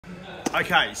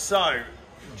Okay, so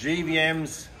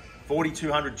GVM's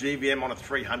 4200 GVM on a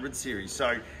 300 series.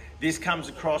 So this comes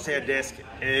across our desk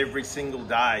every single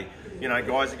day. You know,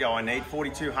 guys that go, I need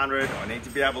 4200, I need to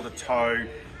be able to tow.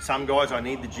 Some guys, I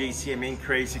need the GCM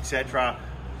increase, etc.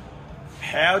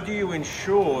 How do you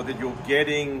ensure that you're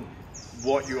getting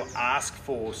what you ask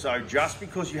for? So just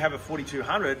because you have a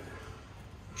 4200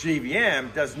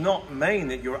 GVM does not mean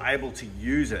that you're able to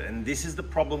use it. And this is the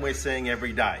problem we're seeing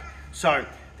every day. So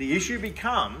the issue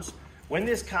becomes when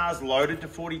this car's loaded to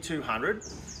 4200,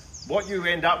 what you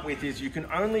end up with is you can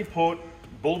only put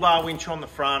bull bar winch on the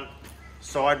front,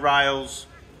 side rails,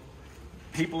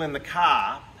 people in the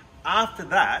car. After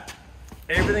that,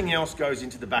 everything else goes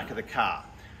into the back of the car.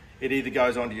 It either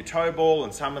goes onto your tow ball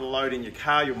and some of the load in your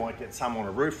car, you might get some on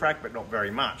a roof rack, but not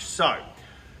very much. So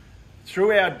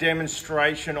through our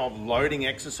demonstration of loading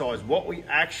exercise, what we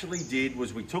actually did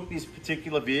was we took this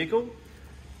particular vehicle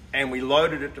and we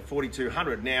loaded it to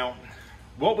 4200. Now,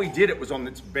 what we did, it was on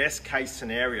its best case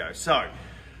scenario. So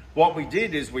what we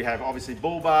did is we have obviously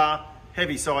bull bar,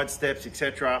 heavy side steps,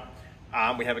 etc.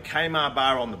 We have a Kmart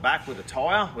bar on the back with a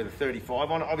tyre with a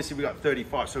 35 on it. Obviously we got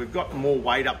 35, so we've got more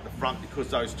weight up the front because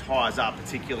those tyres are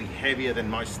particularly heavier than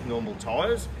most normal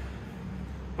tyres.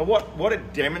 But what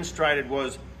it demonstrated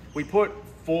was we put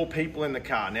 4 people in the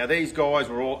car. Now these guys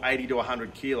were all 80 to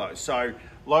 100 kilos. So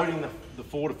loading the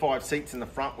 4 to 5 seats in the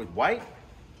front with weight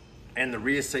and the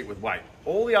rear seat with weight.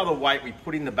 All the other weight we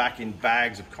put in the back in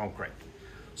bags of concrete.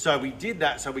 So we did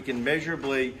that so we can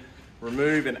measurably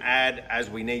remove and add as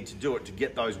we need to do it to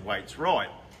get those weights right.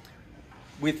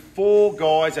 With 4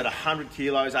 guys at 100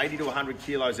 kilos, 80 to 100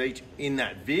 kilos each in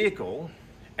that vehicle,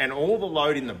 and all the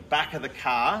load in the back of the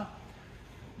car,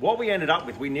 what we ended up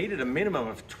with, we needed a minimum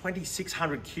of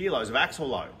 2,600 kilos of axle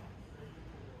load.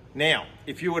 Now,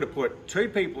 if you were to put 2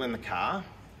 people in the car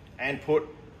and put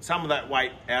some of that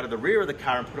weight out of the rear of the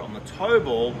car and put it on the tow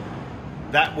ball,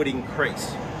 that would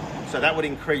increase. So that would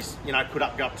increase, you know, could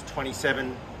go up to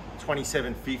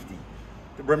 2750.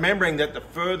 Remembering that the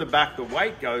further back the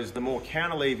weight goes, the more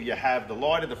counterlever you have, the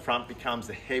lighter the front becomes,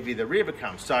 the heavier the rear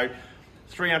becomes. So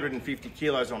 350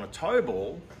 kilos on a tow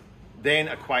ball then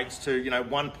equates to, you know,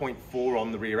 1.4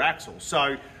 on the rear axle.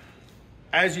 So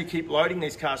as you keep loading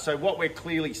these cars, so what we're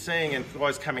clearly seeing and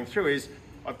guys coming through is,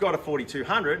 I've got a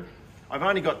 4200, I've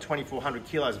only got 2,400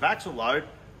 kilos of axle load,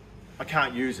 I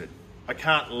can't use it. I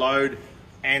can't load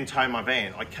and tow my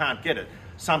van, I can't get it.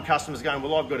 Some customers are going,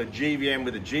 well, I've got a GVM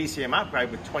with a GCM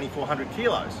upgrade with 2,400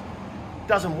 kilos.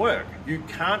 Doesn't work. You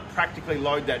can't practically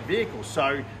load that vehicle.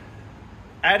 So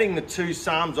adding the 2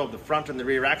 sums of the front and the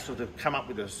rear axle to come up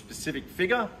with a specific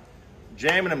figure,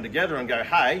 jamming them together and go,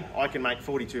 hey, I can make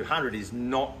 4200 is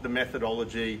not the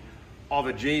methodology of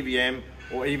a GVM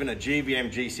or even a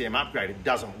GVM GCM upgrade. It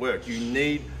doesn't work. You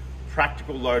need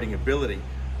practical loading ability.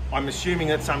 I'm assuming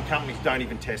that some companies don't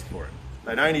even test for it.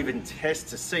 They don't even test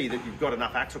to see that you've got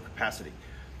enough axle capacity.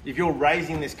 If you're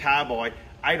raising this car by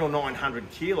 800 or 900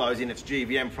 kilos in its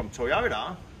GVM from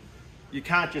Toyota, you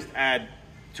can't just add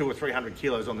 200 or 300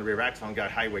 kilos on the rear axle and go,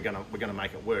 hey, we're gonna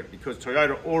make it work, because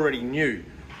Toyota already knew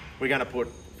we're gonna put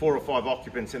 4 or 5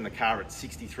 occupants in the car at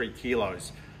 63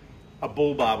 kilos, a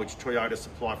bull bar which Toyota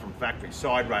supply from factory,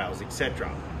 side rails,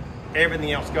 etc.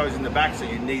 Everything else goes in the back, so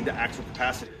you need the axle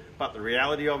capacity. But the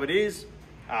reality of it is,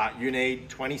 you need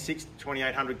 26 to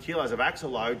 2,800 kilos of axle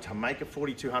load to make a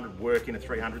 4200 work in a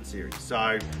 300 series.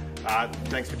 So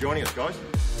thanks for joining us, guys.